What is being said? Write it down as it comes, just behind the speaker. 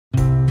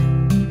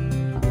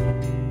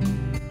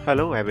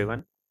Hello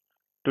everyone.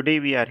 Today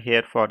we are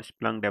here for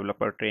Splunk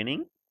Developer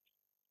Training.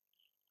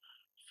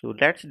 So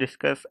let's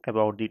discuss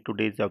about the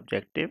today's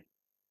objective.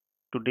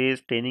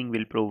 Today's training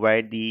will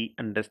provide the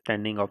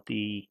understanding of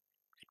the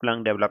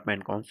Splunk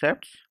development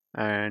concepts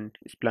and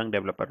Splunk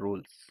developer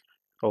rules.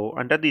 So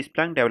under the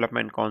Splunk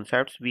development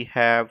concepts, we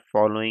have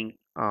following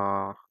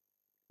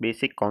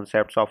basic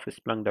concepts of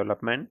Splunk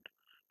development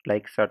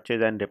like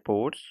searches and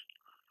reports,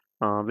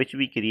 which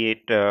we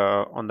create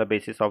on the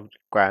basis of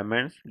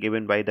requirements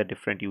given by the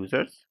different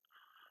users,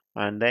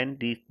 and then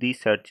these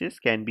searches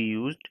can be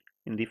used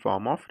in the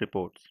form of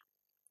reports.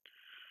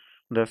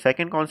 The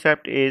second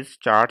concept is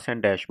charts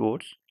and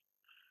dashboards.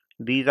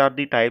 These are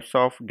the types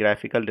of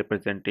graphical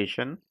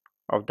representation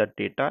of the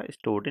data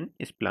stored in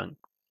Splunk.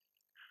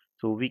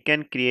 So we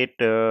can create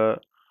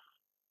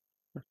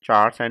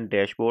charts and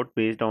dashboard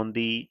based on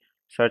the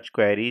search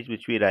queries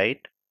which we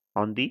write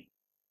on the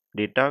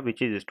data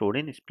which is stored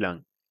in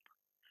Splunk.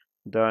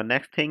 The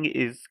next thing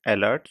is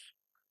alerts.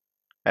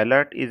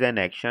 Alert is an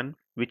action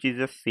which is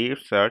a safe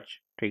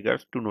search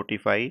triggers to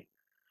notify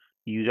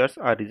users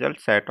a result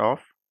set of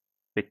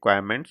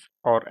requirements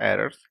or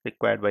errors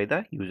required by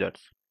the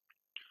users.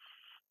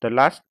 The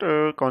last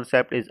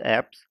concept is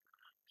apps.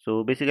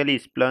 So basically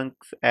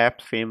Splunk's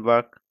apps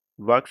framework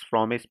works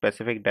from a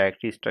specific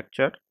directory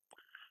structure.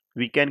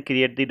 We can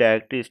create the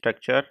directory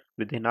structure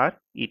within our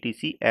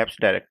etc apps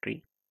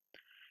directory,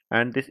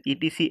 and this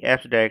etc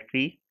apps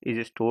directory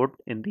is stored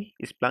in the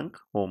Splunk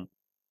home.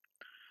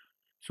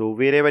 So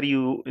wherever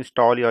you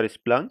install your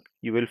Splunk,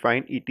 you will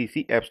find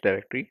etc apps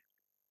directory.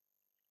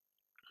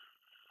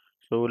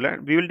 So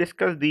we will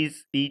discuss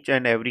these each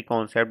and every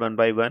concept one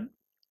by one.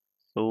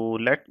 So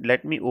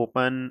let me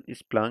open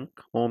Splunk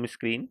home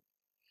screen,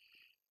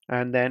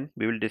 and then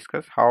we will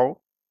discuss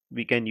how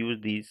we can use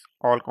these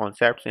all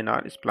concepts in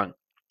our Splunk.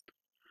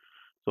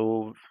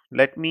 So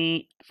let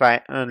me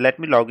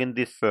log in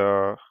this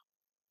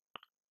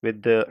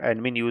with the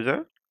admin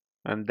user,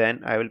 and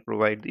then I will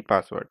provide the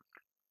password.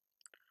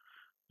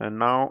 And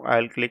now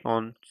I'll click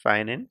on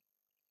sign in.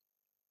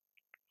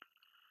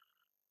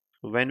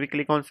 So when we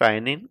click on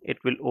sign in,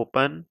 it will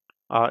open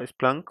our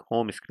Splunk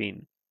home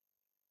screen.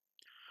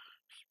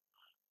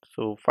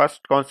 So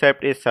first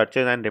concept is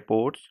searches and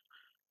reports.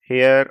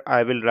 Here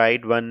I will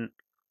write one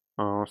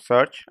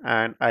search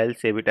and I'll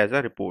save it as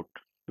a report,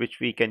 which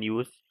we can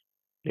use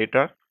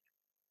later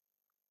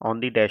on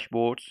the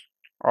dashboards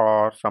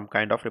or some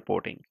kind of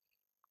reporting.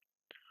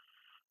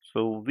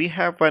 So we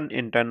have one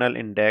internal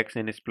index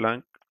in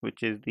Splunk,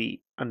 which is the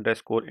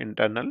underscore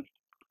internal.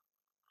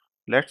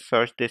 Let's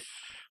search this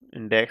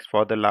index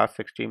for the last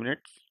 60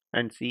 minutes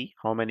and see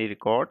how many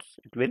records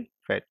it will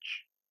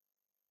fetch.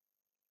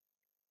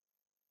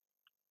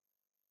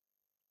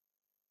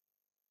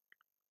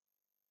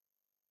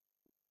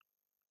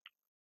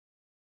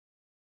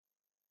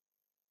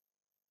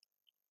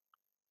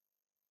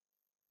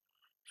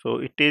 So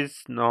it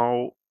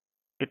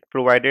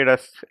provided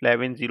us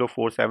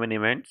 11047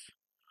 events,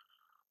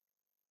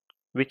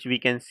 which we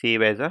can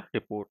save as a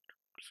report.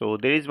 So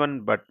there is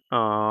one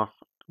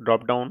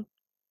drop down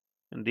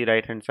on the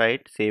right hand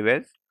side, save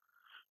as.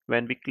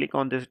 When we click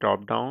on this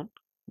drop down,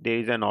 there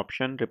is an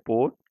option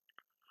report.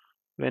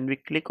 When we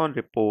click on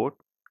report,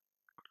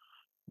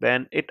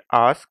 then it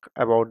asks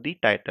about the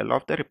title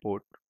of the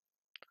report.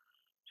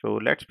 So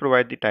let's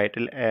provide the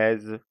title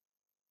as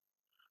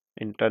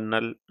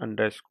internal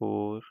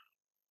underscore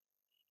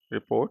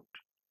report.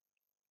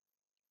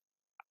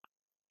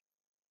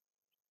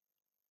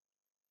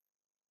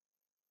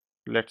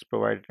 Let's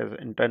provide it as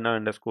internal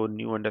underscore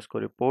new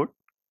underscore report.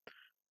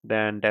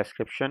 Then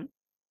description,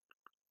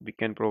 we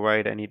can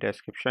provide any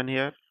description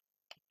here.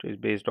 It is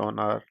based on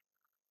our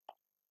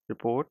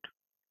report.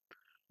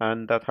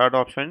 And the third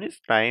option is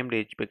time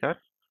range picker,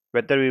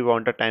 whether we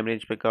want a time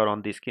range picker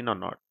on the screen or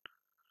not.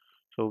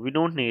 So we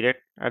don't need it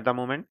at the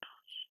moment.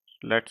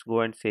 Let's go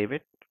and save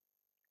it.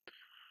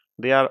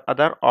 There are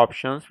other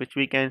options which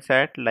we can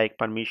set like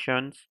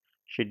permissions,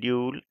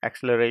 schedule,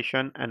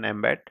 acceleration, and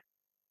embed.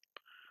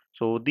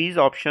 So these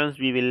options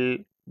we will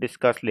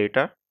discuss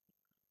later.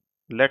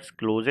 Let's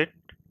close it.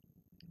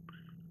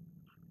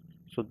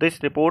 So this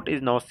report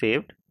is now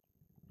saved.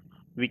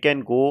 We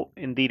can go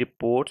in the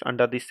reports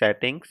under the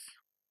settings,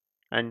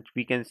 and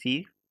we can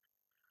see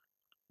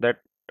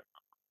that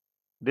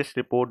this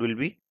report will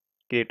be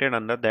created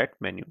under that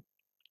menu.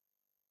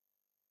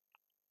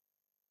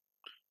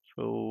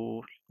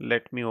 So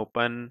let me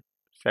open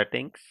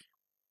settings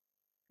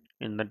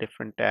in the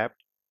different tab.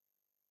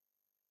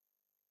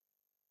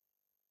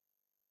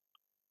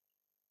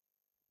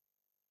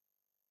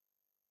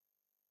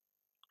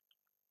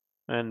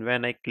 And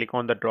when I click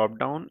on the drop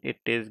down,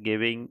 it is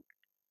giving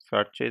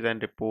searches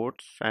and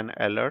reports and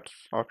alerts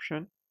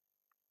option.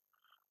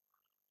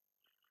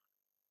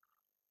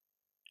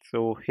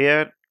 So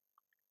here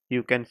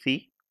you can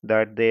see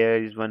that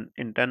there is one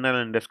internal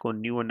underscore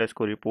new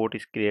underscore report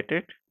is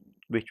created,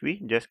 which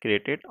we just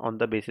created on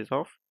the basis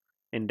of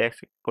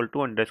index equal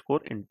to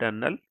underscore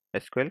internal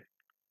SQL,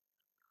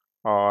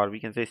 or we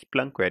can say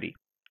Splunk query.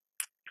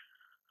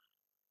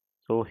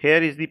 So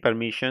here is the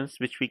permissions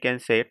which we can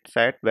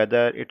set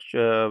whether it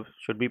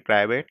should be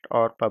private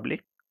or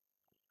public.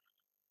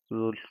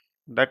 So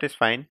that is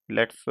fine.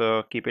 Let's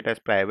keep it as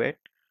private.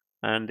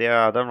 And there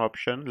are other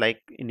options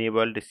like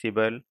enable,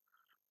 disable.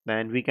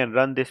 Then we can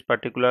run this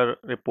particular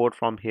report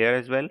from here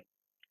as well.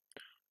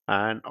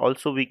 And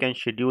also we can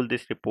schedule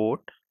this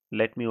report.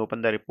 Let me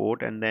open the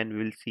report and then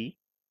we'll see.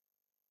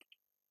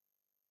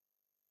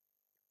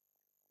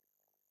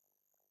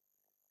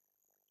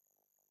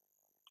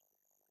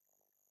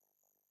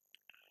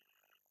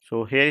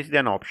 So here is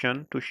an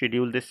option to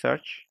schedule this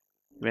search.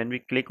 When we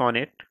click on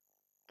it,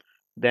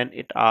 then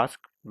it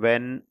asks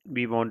when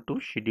we want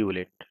to schedule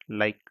it.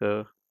 Like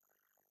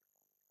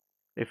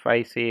if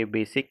I say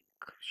basic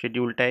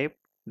schedule type,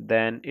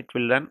 then it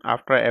will run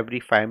after every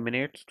 5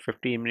 minutes,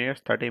 15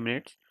 minutes, 30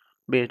 minutes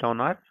based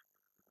on our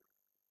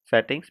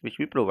settings which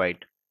we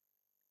provide.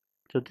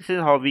 So this is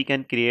how we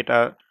can create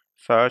a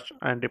search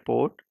and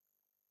report.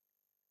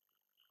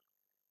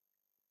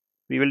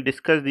 We will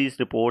discuss these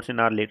reports in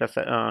our later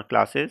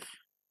classes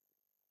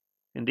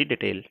in the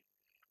detail.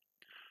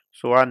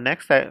 So our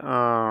next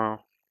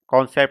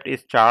concept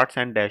is charts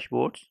and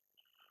dashboards.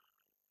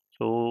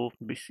 So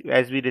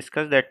as we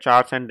discussed that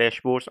charts and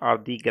dashboards are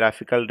the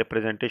graphical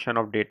representation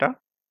of data.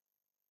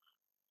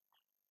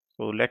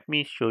 So let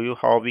me show you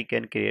how we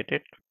can create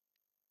it.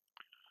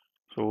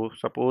 So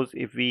suppose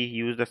if we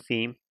use the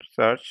same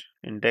search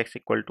index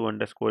equal to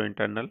underscore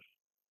internal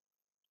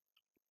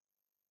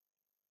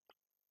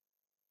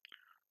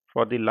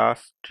for the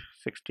last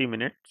 60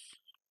 minutes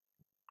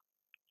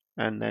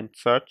and then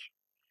search.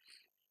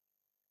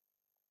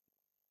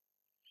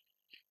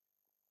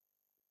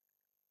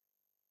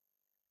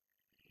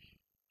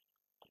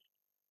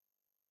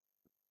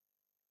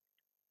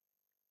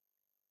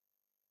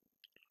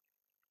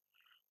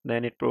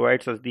 Then it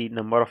provides us the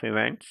number of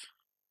events.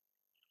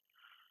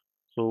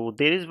 So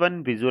there is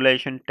one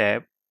visualization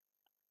tab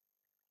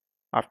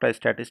after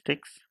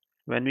statistics.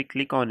 When we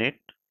click on it,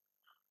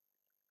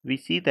 we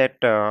see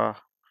that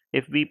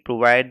if we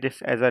provide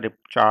this as a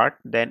chart,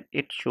 then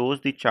it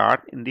shows the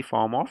chart in the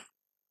form of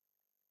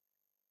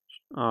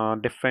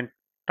different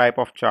type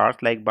of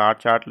charts like bar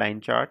chart,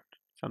 line chart,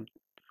 some,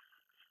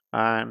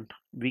 and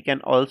we can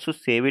also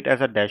save it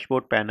as a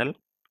dashboard panel.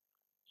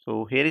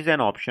 So here is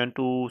an option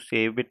to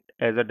save it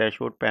as a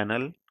dashboard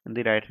panel on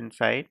the right hand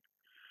side.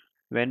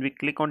 When we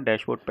click on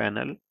dashboard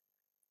panel,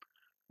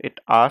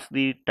 it asks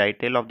the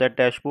title of that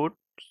dashboard.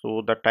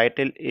 So the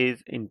title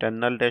is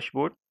internal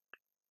dashboard,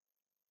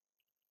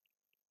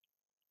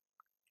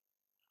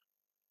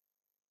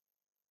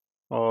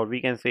 or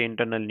we can say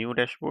internal new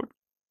dashboard.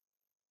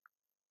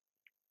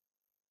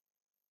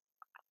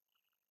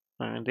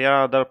 And there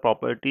are other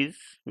properties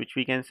which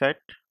we can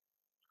set.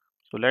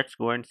 So let's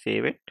go and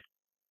save it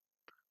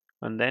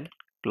and then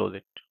close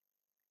it.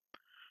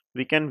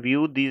 We can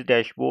view these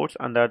dashboards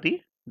under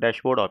the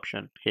dashboard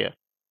option here.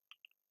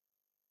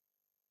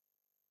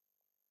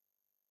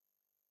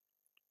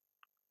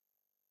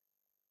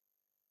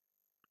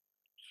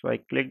 So I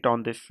clicked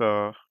on this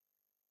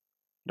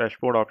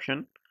dashboard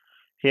option.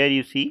 Here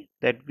you see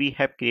that we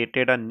have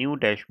created a new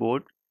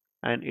dashboard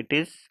and it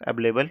is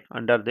available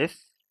under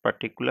this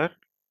particular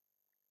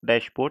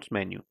dashboards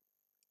menu.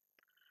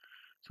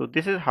 So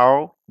this is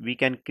how we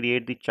can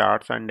create the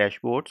charts and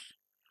dashboards.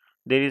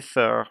 There is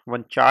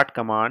one chart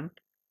command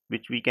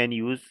which we can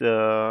use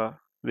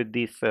with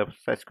this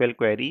SQL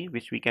query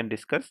which we can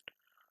discuss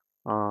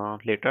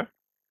later.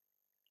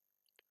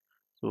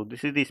 So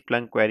this is the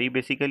Splunk query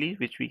basically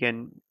which we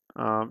can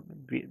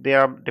there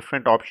are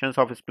different options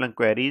of Splunk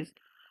queries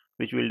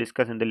which we'll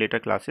discuss in the later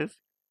classes.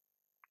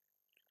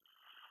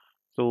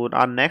 So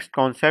our next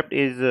concept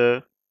is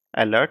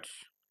alerts.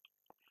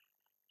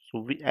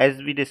 So as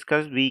we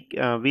discussed, we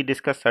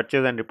discussed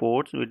searches and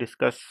reports. We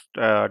discussed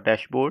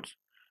dashboards.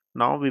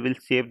 Now we will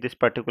save this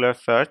particular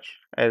search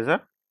as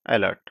a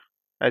alert,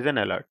 as an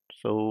alert.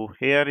 So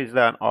here is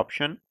the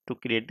option to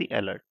create the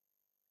alert.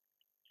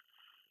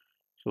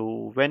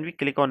 So when we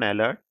click on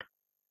alert,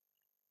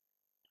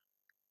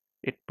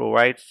 it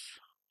provides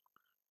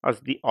us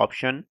the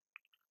option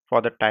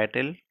for the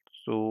title.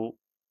 So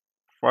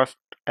first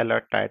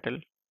alert title,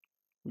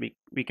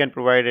 we can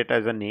provide it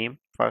as a name,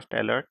 first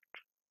alert,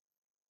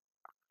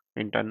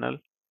 internal,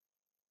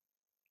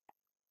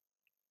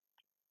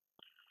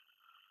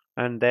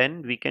 and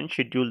then we can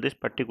schedule this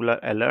particular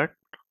alert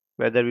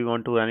whether we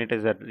want to run it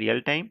as a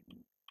real time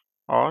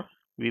or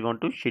we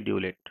want to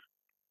schedule it.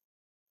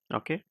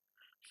 Okay,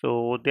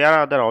 so there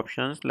are other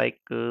options like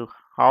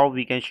how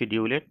we can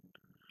schedule it,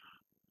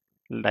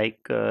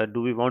 like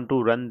do we want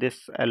to run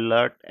this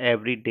alert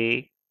every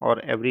day or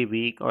every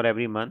week or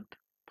every month.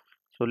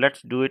 So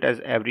let's do it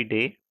as every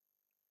day,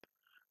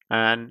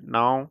 and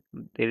now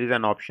there is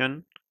an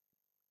option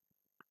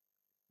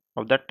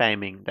of the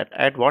timing, that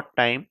at what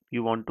time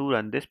you want to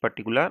run this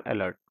particular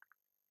alert.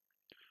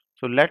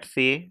 So let's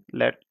say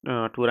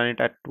to run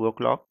it at 2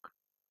 o'clock,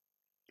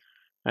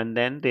 and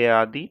then there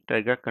are the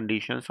trigger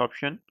conditions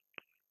option,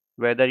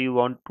 whether you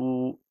want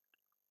to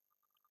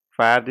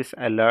fire this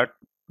alert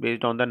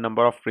based on the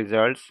number of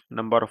results,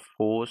 number of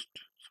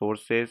hosts,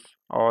 sources,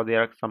 or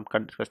there are some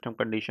custom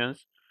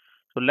conditions.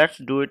 So let's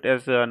do it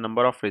as a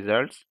number of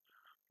results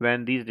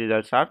when these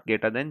results are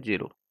greater than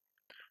 0.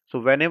 So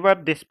whenever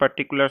this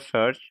particular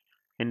search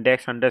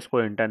index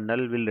underscore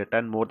internal will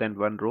return more than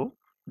one row,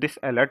 this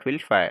alert will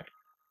fire.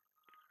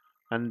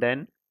 And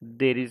then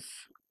there is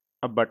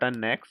a button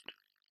next.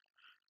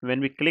 When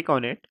we click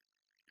on it,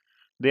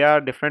 there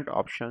are different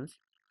options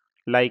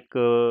like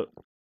uh,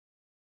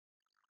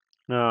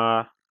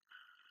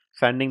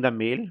 sending the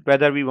mail,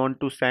 whether we want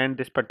to send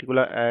this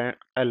particular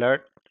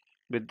alert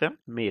with the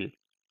mail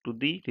to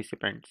the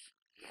recipients.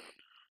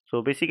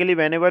 So basically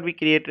whenever we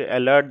create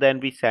alert, then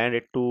we send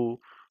it to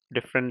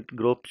different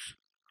groups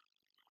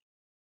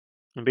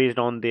based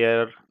on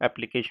their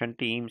application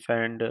teams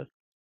and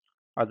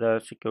other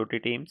security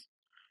teams.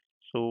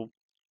 So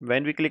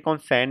when we click on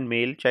send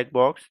mail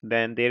checkbox,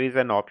 then there is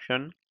an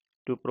option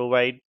to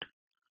provide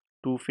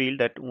two field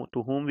that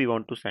to whom we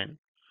want to send.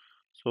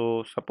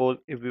 So suppose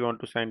if we want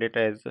to send it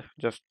as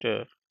just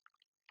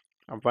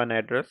one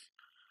address,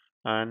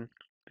 and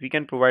we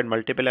can provide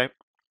multiple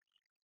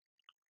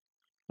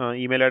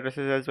email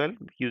addresses as well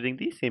using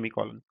the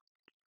semicolon.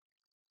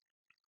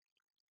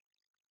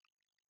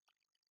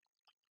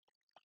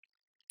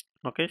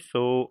 Okay,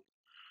 so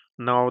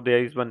now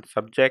there is one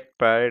subject,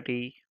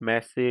 priority,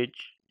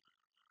 message.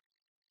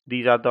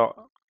 These are the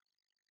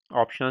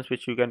options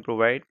which you can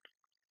provide.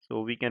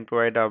 So we can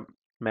provide a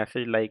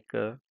message like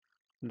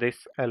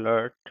this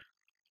alert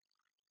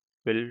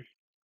will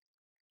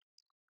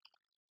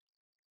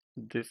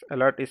this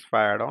alert is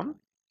fired on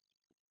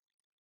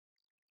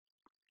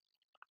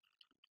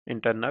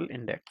internal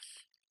index,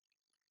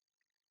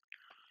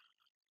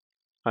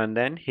 and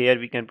then here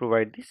we can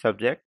provide the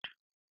subject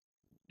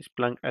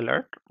Splunk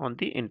alert on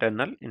the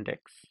internal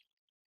index.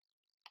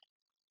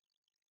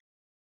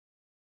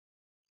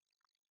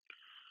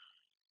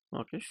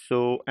 Okay,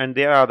 so and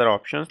there are other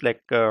options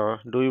like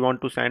do you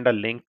want to send a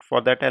link for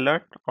that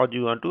alert, or do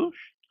you want to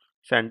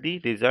send the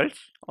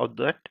results of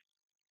that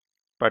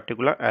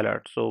particular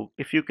alert. So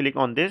if you click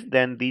on this,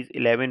 then these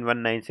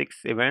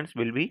 11196 events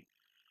will be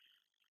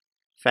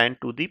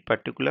sent to the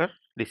particular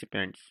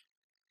recipients,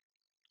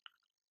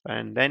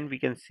 and then we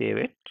can save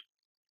it.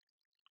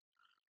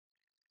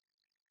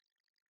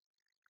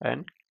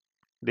 And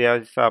there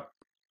is a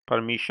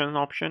permission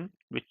option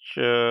which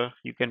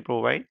you can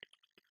provide,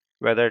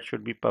 whether it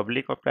should be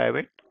public or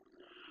private.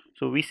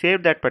 So we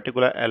save that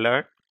particular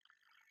alert,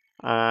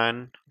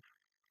 and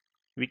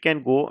we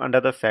can go under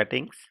the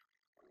settings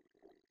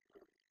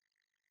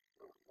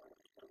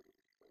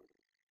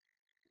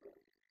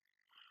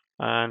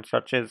and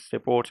such as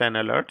reports and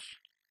alerts.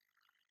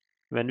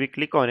 When we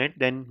click on it,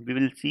 then we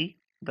will see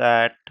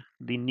that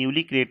the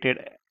newly created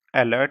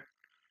alert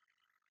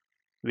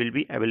will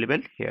be available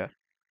here.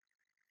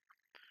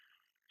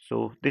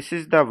 So this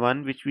is the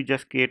one which we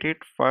just created,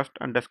 first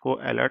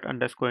underscore alert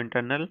underscore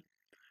internal.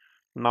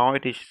 Now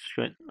it is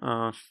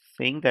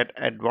saying that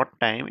at what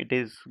time it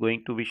is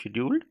going to be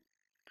scheduled,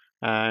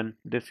 and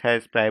this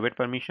has private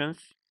permissions.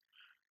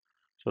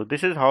 So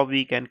this is how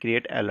we can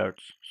create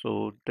alerts.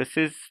 So this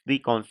is the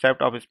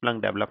concept of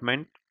Splunk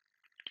development.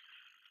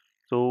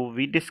 So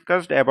we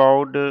discussed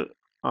about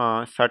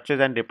searches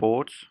and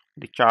reports,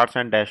 the charts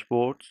and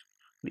dashboards,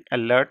 the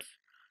alerts.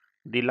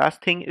 The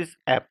last thing is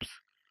apps.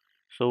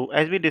 So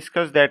as we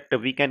discussed that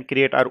we can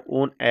create our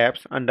own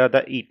apps under the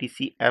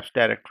etc apps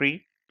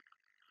directory.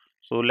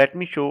 So let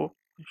me show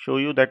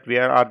you that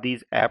where are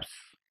these apps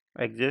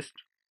exist.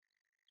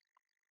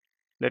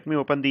 Let me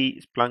open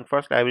the Splunk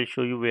first. I will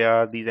show you where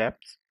are these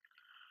apps.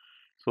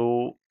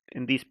 So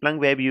in the Splunk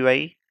web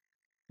UI,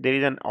 there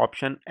is an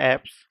option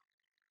apps.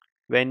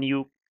 When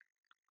you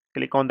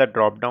click on the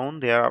drop down,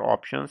 there are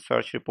options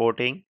search,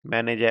 reporting,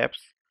 manage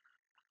apps.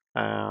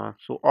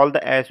 So all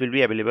the apps will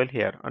be available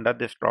here under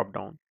this drop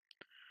down.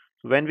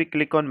 So when we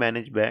click on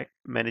manage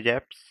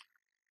apps,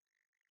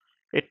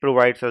 it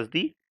provides us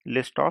the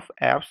list of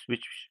apps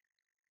which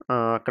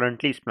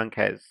currently Splunk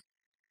has.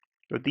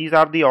 So these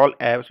are the all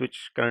apps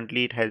which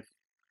currently it has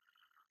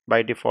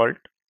by default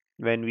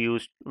when you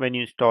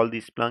install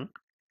the Splunk.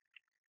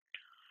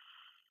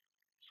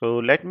 So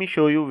let me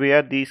show you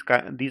where these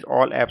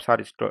all apps are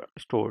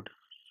stored.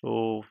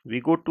 So we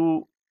go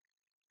to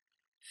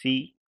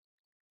C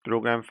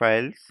program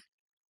files,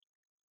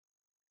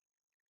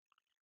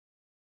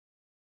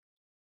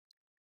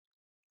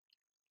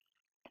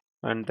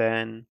 and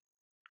then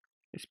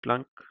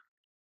Splunk.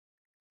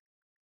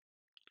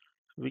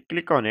 We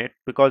click on it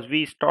because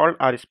we installed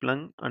our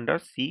Splunk under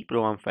C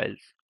program files.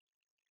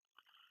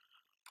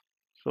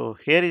 So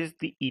here is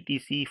the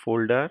etc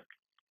folder.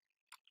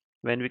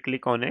 When we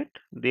click on it,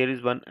 there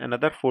is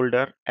another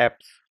folder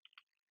apps.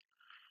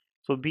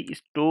 So we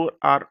store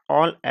our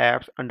all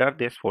apps under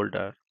this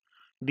folder.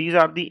 These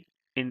are the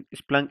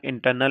Splunk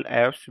internal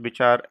apps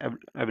which are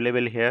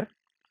available here,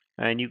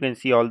 and you can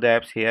see all the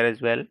apps here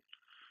as well.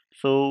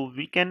 So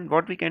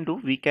what we can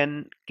do, we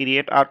can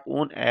create our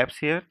own apps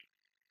here,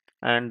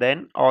 and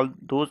then all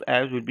those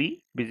apps will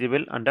be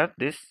visible under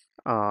this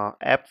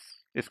apps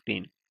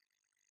screen.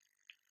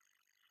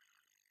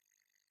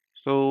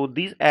 So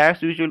these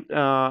apps which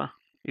will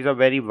is a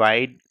very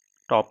wide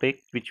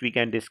topic which we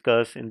can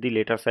discuss in the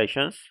later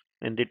sessions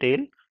in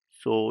detail.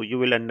 So you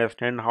will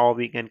understand how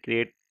we can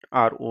create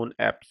our own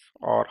apps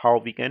or how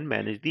we can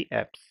manage the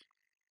apps.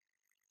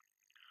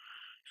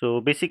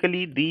 So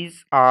basically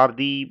these are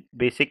the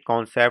basic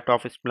concept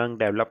of Splunk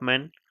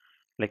development,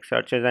 like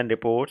searches and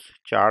reports,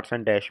 charts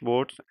and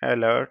dashboards,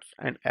 alerts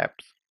and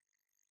apps.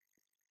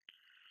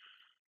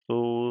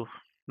 So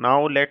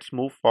now let's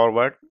move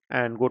forward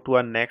and go to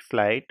our next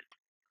slide,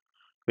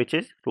 which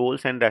is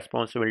roles and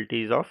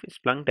responsibilities of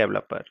Splunk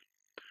developer.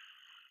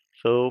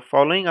 So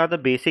following are the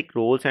basic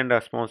roles and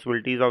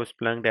responsibilities of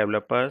Splunk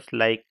developers,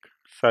 like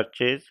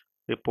searches,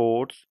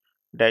 reports,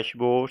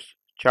 dashboards,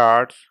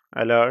 charts,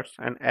 alerts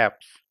and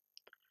apps.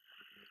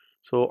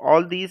 So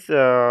all these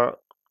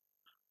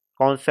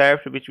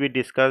concepts which we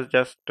discussed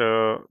just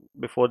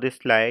before this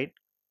slide,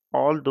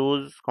 all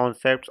those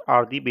concepts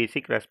are the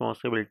basic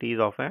responsibilities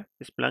of a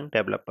Splunk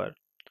developer.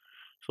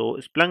 So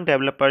Splunk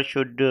developer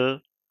should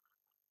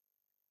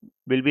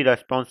will be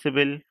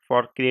responsible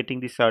for creating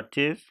the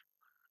searches.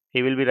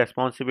 He will be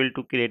responsible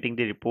to creating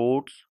the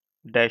reports,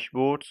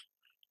 dashboards,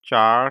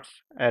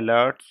 charts,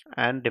 alerts,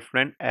 and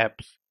different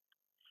apps.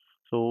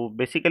 So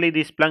basically,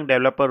 the Splunk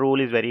developer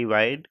role is very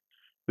wide,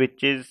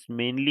 which is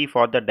mainly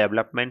for the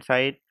development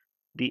side.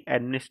 The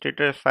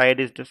administrator side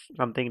is just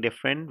something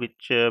different,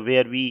 which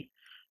where we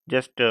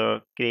just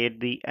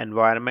create the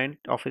environment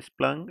of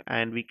Splunk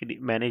and we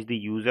manage the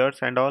users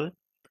and all.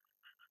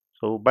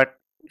 So, but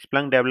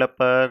Splunk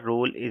developer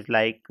role is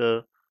like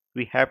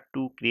we have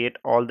to create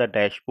all the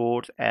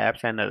dashboards,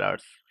 apps, and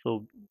alerts.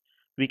 So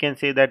we can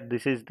say that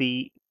this is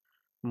the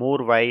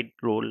more wide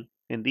role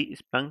in the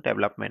Splunk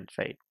development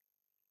side.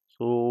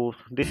 So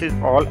this is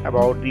all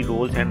about the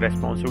roles and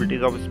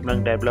responsibilities of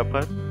Splunk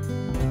developer.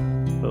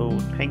 So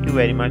thank you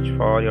very much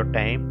for your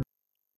time.